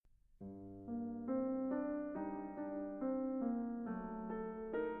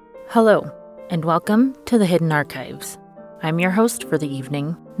Hello, and welcome to the Hidden Archives. I'm your host for the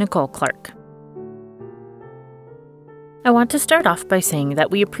evening, Nicole Clark. I want to start off by saying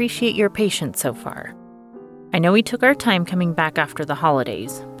that we appreciate your patience so far. I know we took our time coming back after the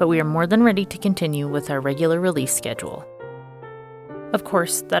holidays, but we are more than ready to continue with our regular release schedule. Of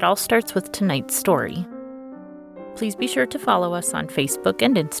course, that all starts with tonight's story. Please be sure to follow us on Facebook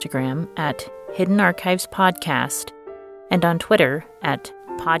and Instagram at Hidden Archives Podcast and on Twitter at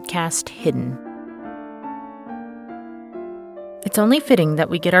Podcast Hidden. It's only fitting that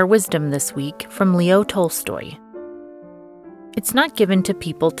we get our wisdom this week from Leo Tolstoy. It's not given to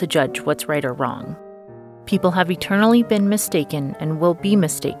people to judge what's right or wrong. People have eternally been mistaken and will be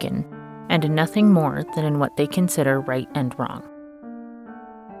mistaken, and in nothing more than in what they consider right and wrong.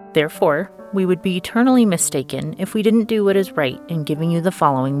 Therefore, we would be eternally mistaken if we didn't do what is right in giving you the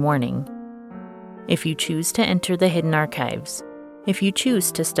following warning. If you choose to enter the Hidden Archives, if you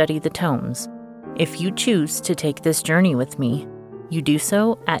choose to study the tomes, if you choose to take this journey with me, you do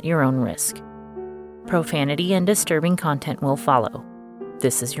so at your own risk. Profanity and disturbing content will follow.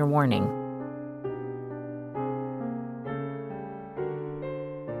 This is your warning.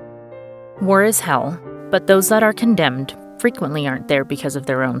 War is hell, but those that are condemned frequently aren't there because of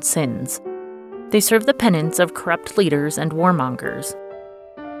their own sins. They serve the penance of corrupt leaders and warmongers.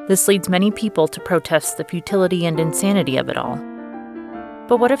 This leads many people to protest the futility and insanity of it all.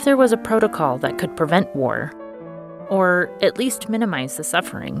 But what if there was a protocol that could prevent war, or at least minimize the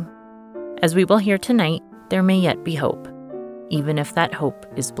suffering? As we will hear tonight, there may yet be hope, even if that hope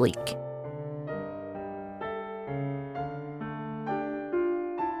is bleak.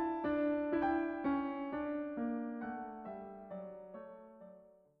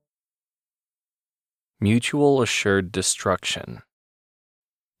 Mutual assured destruction.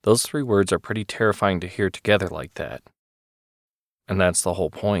 Those three words are pretty terrifying to hear together like that. And that's the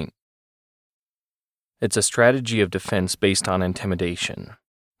whole point. It's a strategy of defense based on intimidation.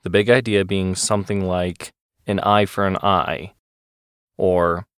 The big idea being something like an eye for an eye,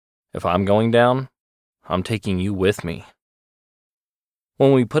 or if I'm going down, I'm taking you with me.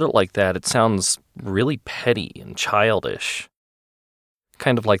 When we put it like that, it sounds really petty and childish.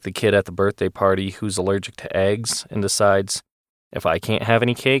 Kind of like the kid at the birthday party who's allergic to eggs and decides, if I can't have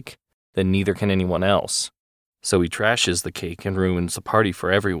any cake, then neither can anyone else. So he trashes the cake and ruins the party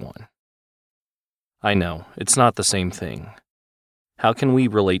for everyone. I know, it's not the same thing. How can we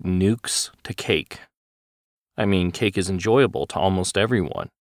relate nukes to cake? I mean, cake is enjoyable to almost everyone,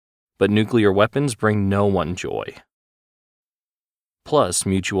 but nuclear weapons bring no one joy. Plus,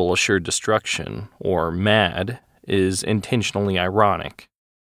 mutual assured destruction, or MAD, is intentionally ironic,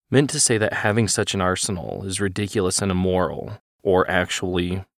 meant to say that having such an arsenal is ridiculous and immoral, or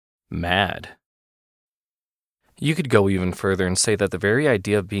actually mad. You could go even further and say that the very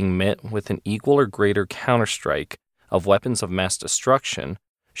idea of being met with an equal or greater counterstrike of weapons of mass destruction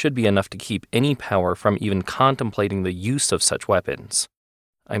should be enough to keep any power from even contemplating the use of such weapons.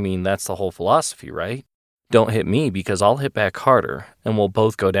 I mean, that's the whole philosophy, right? Don't hit me because I'll hit back harder, and we'll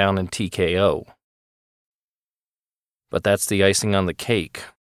both go down in TKO. But that's the icing on the cake,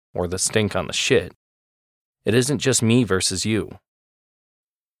 or the stink on the shit. It isn't just me versus you.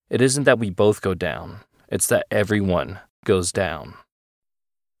 It isn't that we both go down. It's that everyone goes down.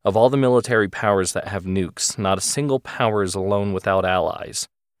 Of all the military powers that have nukes, not a single power is alone without allies,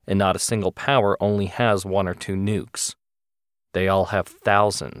 and not a single power only has one or two nukes. They all have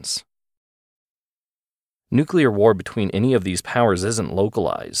thousands. Nuclear war between any of these powers isn't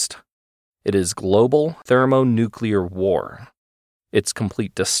localized. It is global thermonuclear war. It's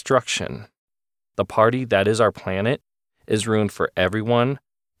complete destruction. The party that is our planet is ruined for everyone,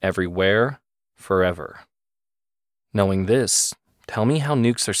 everywhere, forever. Knowing this, tell me how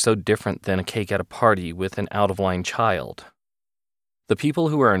nukes are so different than a cake at a party with an out-of-line child. The people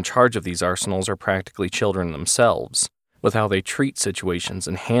who are in charge of these arsenals are practically children themselves, with how they treat situations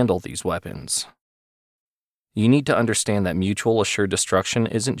and handle these weapons. You need to understand that mutual assured destruction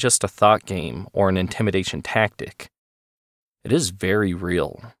isn't just a thought game or an intimidation tactic. It is very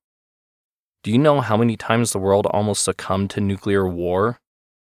real. Do you know how many times the world almost succumbed to nuclear war?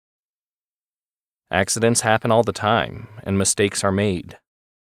 Accidents happen all the time, and mistakes are made.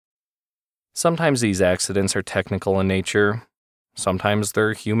 Sometimes these accidents are technical in nature, sometimes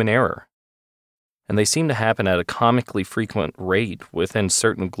they're human error. And they seem to happen at a comically frequent rate within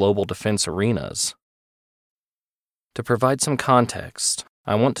certain global defense arenas. To provide some context,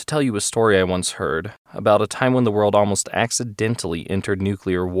 I want to tell you a story I once heard about a time when the world almost accidentally entered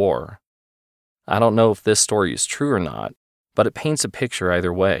nuclear war. I don't know if this story is true or not, but it paints a picture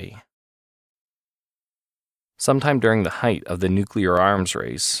either way. Sometime during the height of the nuclear arms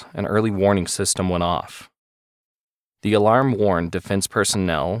race, an early warning system went off. The alarm warned defense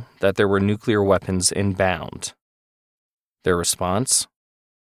personnel that there were nuclear weapons inbound. Their response?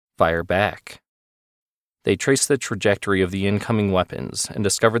 Fire back. They traced the trajectory of the incoming weapons and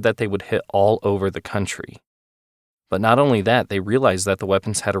discovered that they would hit all over the country. But not only that, they realized that the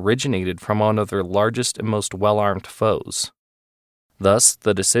weapons had originated from one of their largest and most well-armed foes. Thus,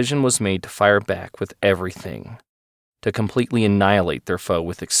 the decision was made to fire back with everything, to completely annihilate their foe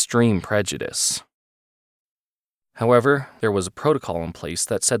with extreme prejudice. However, there was a protocol in place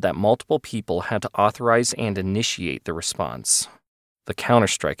that said that multiple people had to authorize and initiate the response, the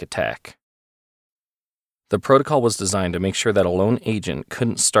counterstrike attack. The protocol was designed to make sure that a lone agent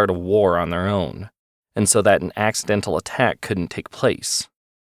couldn't start a war on their own, and so that an accidental attack couldn't take place.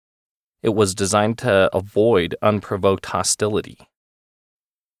 It was designed to avoid unprovoked hostility.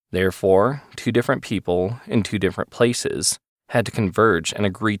 Therefore, two different people in two different places had to converge and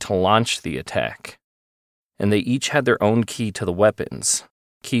agree to launch the attack. And they each had their own key to the weapons,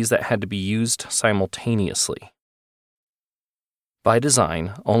 keys that had to be used simultaneously. By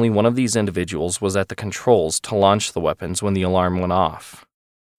design, only one of these individuals was at the controls to launch the weapons when the alarm went off.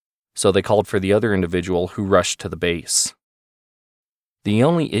 So they called for the other individual, who rushed to the base. The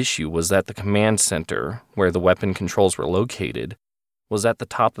only issue was that the command center, where the weapon controls were located, was at the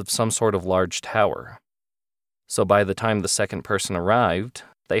top of some sort of large tower. So by the time the second person arrived,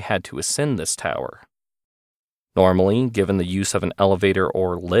 they had to ascend this tower. Normally, given the use of an elevator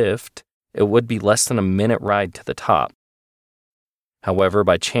or lift, it would be less than a minute ride to the top. However,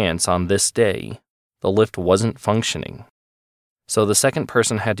 by chance on this day, the lift wasn't functioning. So the second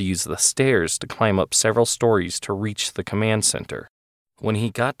person had to use the stairs to climb up several stories to reach the command center. When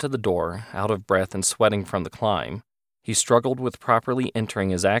he got to the door, out of breath and sweating from the climb, he struggled with properly entering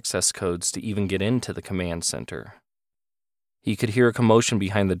his access codes to even get into the command center. He could hear a commotion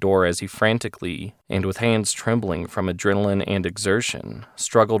behind the door as he frantically, and with hands trembling from adrenaline and exertion,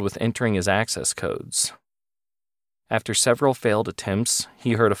 struggled with entering his access codes. After several failed attempts,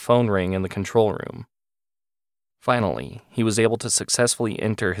 he heard a phone ring in the control room. Finally, he was able to successfully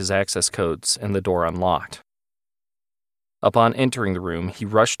enter his access codes and the door unlocked. Upon entering the room, he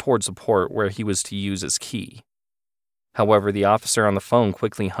rushed towards the port where he was to use his key. However, the officer on the phone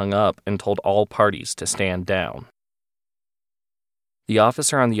quickly hung up and told all parties to stand down. The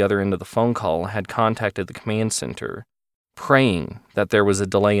officer on the other end of the phone call had contacted the command center, praying that there was a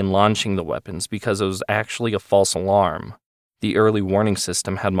delay in launching the weapons because it was actually a false alarm. The early warning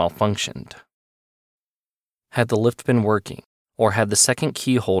system had malfunctioned. Had the lift been working, or had the second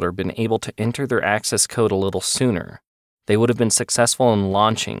key holder been able to enter their access code a little sooner, they would have been successful in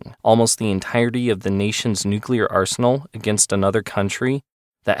launching almost the entirety of the nation's nuclear arsenal against another country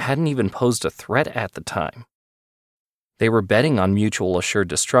that hadn't even posed a threat at the time. They were betting on mutual assured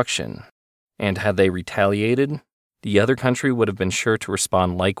destruction, and had they retaliated, the other country would have been sure to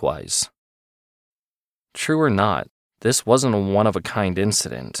respond likewise. True or not, this wasn't a one-of-a-kind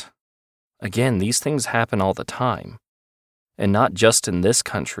incident. Again, these things happen all the time, and not just in this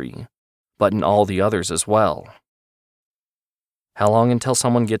country, but in all the others as well. How long until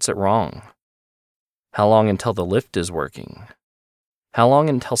someone gets it wrong? How long until the lift is working? How long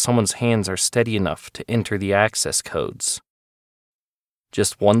until someone's hands are steady enough to enter the access codes?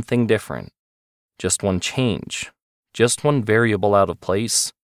 Just one thing different, just one change, just one variable out of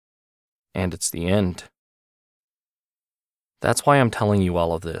place, and it's the end. That's why I'm telling you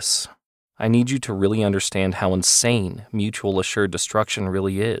all of this. I need you to really understand how insane mutual assured destruction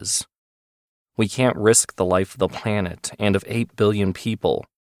really is. We can't risk the life of the planet and of 8 billion people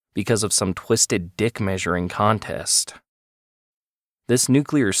because of some twisted dick-measuring contest. This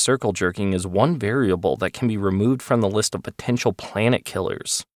nuclear circle jerking is one variable that can be removed from the list of potential planet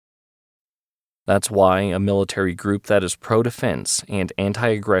killers. That's why a military group that is pro-defense and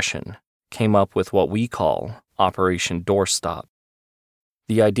anti-aggression came up with what we call Operation Doorstop.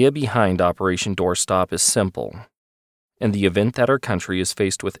 The idea behind Operation Doorstop is simple. In the event that our country is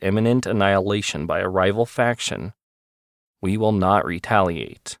faced with imminent annihilation by a rival faction, we will not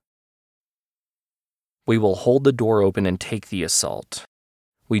retaliate. We will hold the door open and take the assault.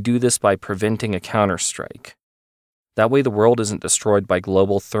 We do this by preventing a counterstrike. That way the world isn't destroyed by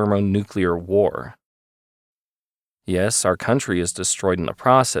global thermonuclear war. Yes, our country is destroyed in the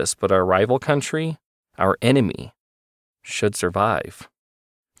process, but our rival country, our enemy, should survive.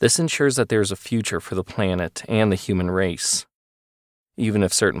 This ensures that there is a future for the planet and the human race, even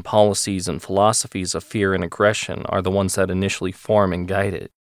if certain policies and philosophies of fear and aggression are the ones that initially form and guide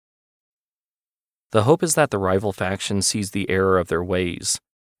it. The hope is that the rival faction sees the error of their ways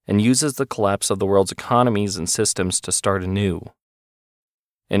and uses the collapse of the world's economies and systems to start anew.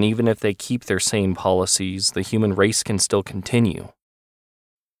 And even if they keep their same policies, the human race can still continue.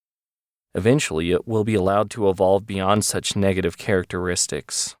 Eventually, it will be allowed to evolve beyond such negative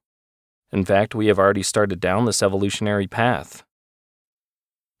characteristics. In fact, we have already started down this evolutionary path.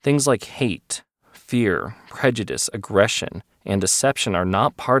 Things like hate, fear, prejudice, aggression, and deception are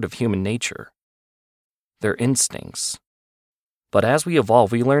not part of human nature. They're instincts. But as we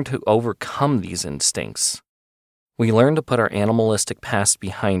evolve, we learn to overcome these instincts. We learn to put our animalistic past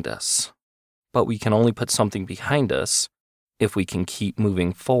behind us. But we can only put something behind us if we can keep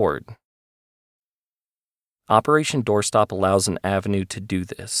moving forward. Operation Doorstop allows an avenue to do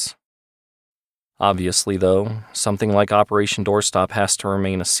this. Obviously, though, something like Operation Doorstop has to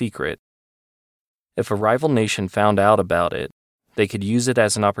remain a secret. If a rival nation found out about it, they could use it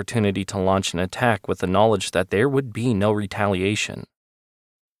as an opportunity to launch an attack with the knowledge that there would be no retaliation.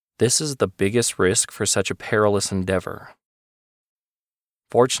 This is the biggest risk for such a perilous endeavor.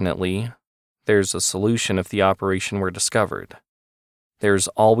 Fortunately, there's a solution if the operation were discovered. There's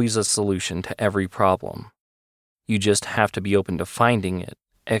always a solution to every problem. You just have to be open to finding it,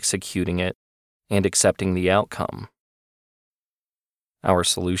 executing it, and accepting the outcome. Our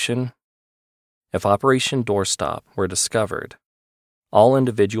solution? If Operation Doorstop were discovered, all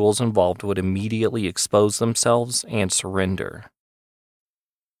individuals involved would immediately expose themselves and surrender.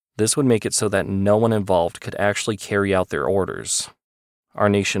 This would make it so that no one involved could actually carry out their orders. Our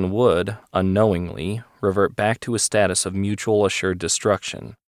nation would, unknowingly, revert back to a status of mutual assured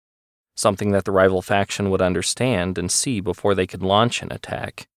destruction, something that the rival faction would understand and see before they could launch an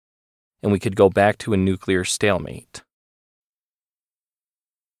attack, and we could go back to a nuclear stalemate.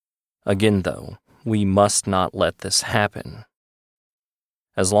 Again, though, we must not let this happen.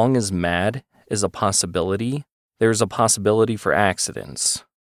 As long as MAD is a possibility, there is a possibility for accidents.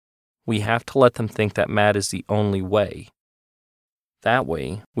 We have to let them think that MAD is the only way. That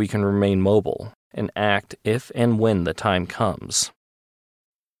way, we can remain mobile and act if and when the time comes.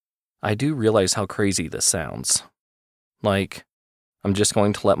 I do realize how crazy this sounds. Like, I'm just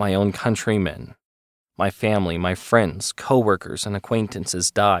going to let my own countrymen, my family, my friends, coworkers, and acquaintances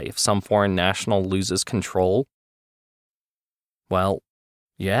die if some foreign national loses control? Well,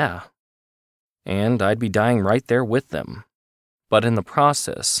 yeah. And I'd be dying right there with them. But in the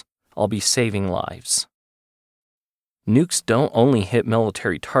process, I'll be saving lives. Nukes don't only hit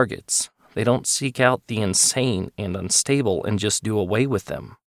military targets. They don't seek out the insane and unstable and just do away with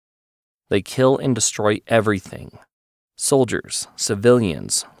them. They kill and destroy everything. Soldiers,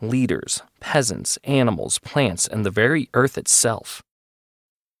 civilians, leaders, peasants, animals, plants, and the very earth itself.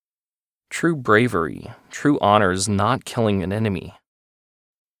 True bravery, true honor is not killing an enemy.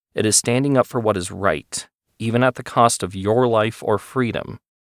 It is standing up for what is right, even at the cost of your life or freedom,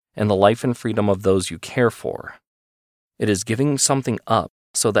 and the life and freedom of those you care for. It is giving something up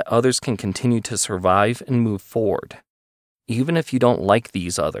so that others can continue to survive and move forward, even if you don't like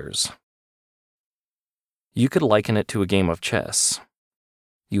these others. You could liken it to a game of chess.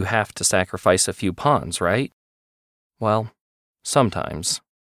 You have to sacrifice a few pawns, right? Well, sometimes.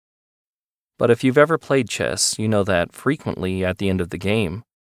 But if you've ever played chess, you know that frequently at the end of the game,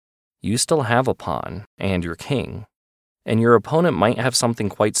 you still have a pawn and your king, and your opponent might have something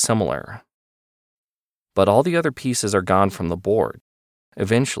quite similar. But all the other pieces are gone from the board.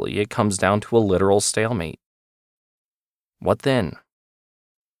 Eventually, it comes down to a literal stalemate. What then?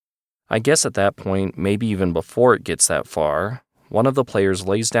 I guess at that point, maybe even before it gets that far, one of the players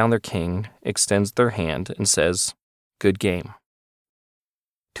lays down their king, extends their hand, and says, "Good game."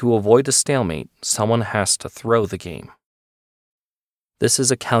 To avoid a stalemate, someone has to throw the game. This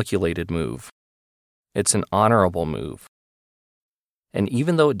is a calculated move. It's an honorable move. And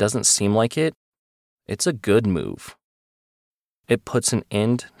even though it doesn't seem like it, it's a good move. It puts an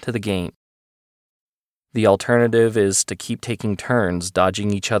end to the game. The alternative is to keep taking turns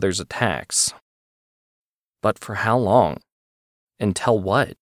dodging each other's attacks. But for how long? Until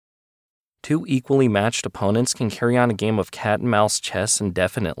what? Two equally matched opponents can carry on a game of cat and mouse chess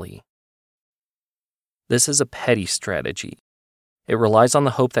indefinitely. This is a petty strategy. It relies on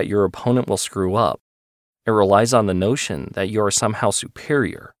the hope that your opponent will screw up. It relies on the notion that you are somehow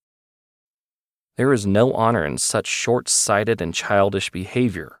superior. There is no honor in such short-sighted and childish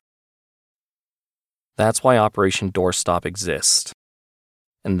behavior. That's why Operation Doorstop exists.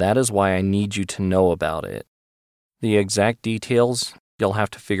 And that is why I need you to know about it. The exact details you'll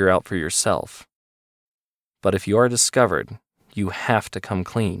have to figure out for yourself. But if you are discovered, you have to come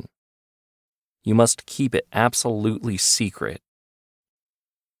clean. You must keep it absolutely secret.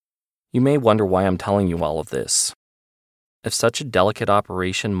 You may wonder why I'm telling you all of this. If such a delicate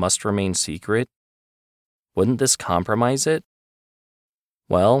operation must remain secret, wouldn't this compromise it?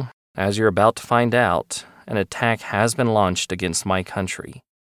 Well, as you're about to find out, an attack has been launched against my country.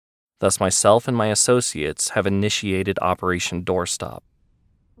 Thus, myself and my associates have initiated Operation Doorstop.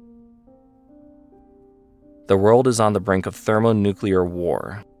 The world is on the brink of thermonuclear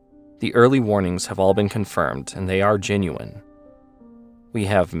war. The early warnings have all been confirmed, and they are genuine. We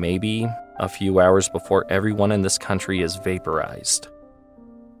have maybe a few hours before everyone in this country is vaporized.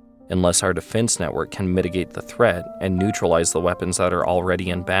 Unless our defense network can mitigate the threat and neutralize the weapons that are already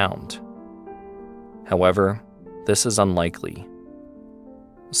inbound. However, this is unlikely.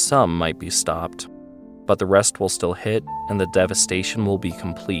 Some might be stopped, but the rest will still hit and the devastation will be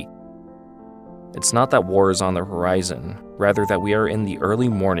complete. It's not that war is on the horizon, rather that we are in the early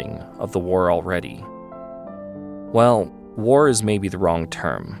morning of the war already. Well, war is maybe the wrong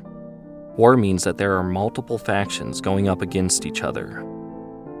term. War means that there are multiple factions going up against each other.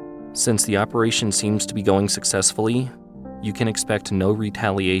 Since the operation seems to be going successfully, you can expect no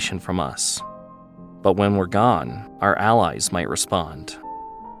retaliation from us. But when we're gone, our allies might respond.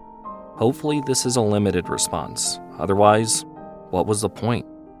 Hopefully this is a limited response. Otherwise, what was the point?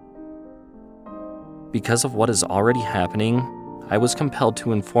 Because of what is already happening, I was compelled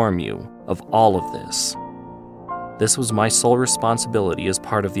to inform you of all of this. This was my sole responsibility as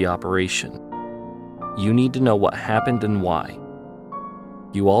part of the operation. You need to know what happened and why.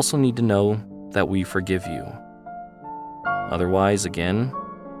 You also need to know that we forgive you. Otherwise, again,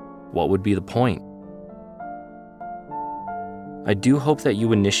 what would be the point? I do hope that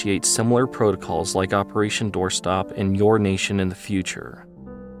you initiate similar protocols like Operation Doorstop in your nation in the future.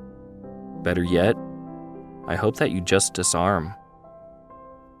 Better yet, I hope that you just disarm.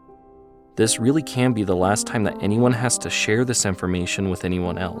 This really can be the last time that anyone has to share this information with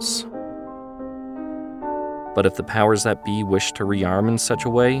anyone else. But if the powers that be wish to rearm in such a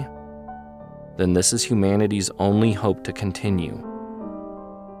way, then this is humanity's only hope to continue.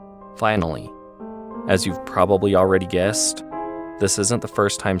 Finally, as you've probably already guessed, this isn't the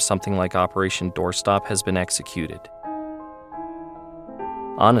first time something like Operation Doorstop has been executed.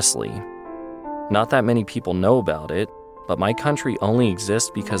 Honestly, not that many people know about it, but my country only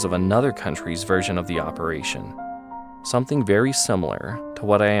exists because of another country's version of the operation. Something very similar to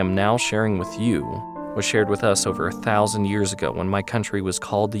what I am now sharing with you was shared with us over 1,000 years ago when my country was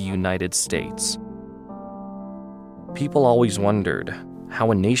called the United States. People always wondered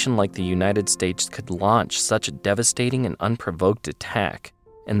how a nation like the United States could launch such a devastating and unprovoked attack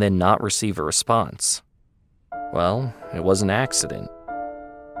and then not receive a response. Well, it was an accident.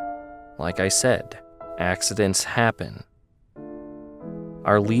 Like I said, accidents happen.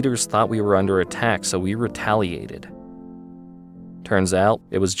 Our leaders thought we were under attack, so we retaliated. Turns out,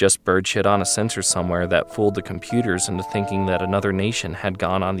 it was just bird shit on a sensor somewhere that fooled the computers into thinking that another nation had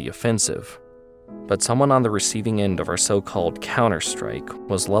gone on the offensive. But someone on the receiving end of our so-called counterstrike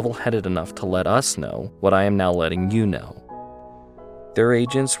was level-headed enough to let us know what I am now letting you know. Their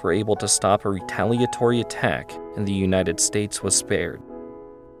agents were able to stop a retaliatory attack, and the United States was spared.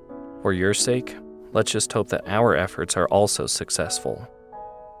 For your sake, let's just hope that our efforts are also successful.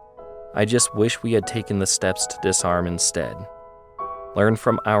 I just wish we had taken the steps to disarm instead. Learn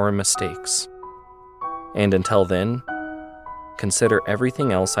from our mistakes. And until then, consider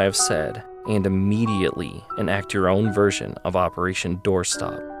everything else I have said and immediately enact your own version of Operation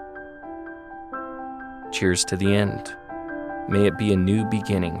Doorstop. Cheers to the end. May it be a new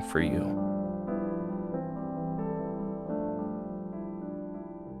beginning for you.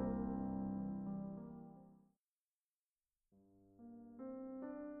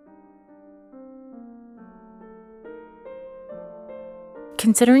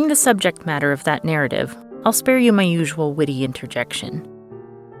 Considering the subject matter of that narrative, I'll spare you my usual witty interjection.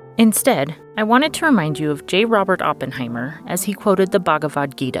 Instead, I wanted to remind you of J. Robert Oppenheimer as he quoted the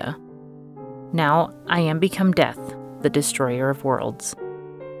Bhagavad Gita. Now I am become death, the destroyer of worlds.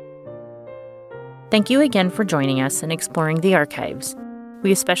 Thank you again for joining us in exploring the archives.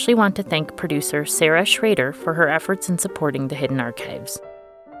 We especially want to thank producer Sarah Schrader for her efforts in supporting the Hidden Archives.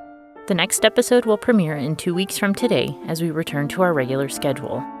 The next episode will premiere in 2 weeks from today as we return to our regular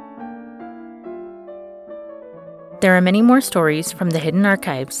schedule. There are many more stories from the Hidden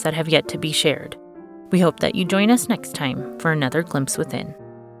Archives that have yet to be shared. We hope that you join us next time for another glimpse within.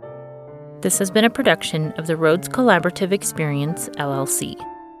 This has been a production of the Rhodes Collaborative Experience, LLC.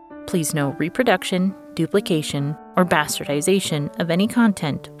 Please no reproduction, duplication, or bastardization of any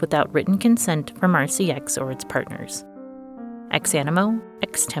content without written consent from RCX or its partners. Ex animo,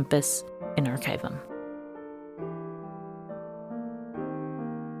 ex tempus, in archivum.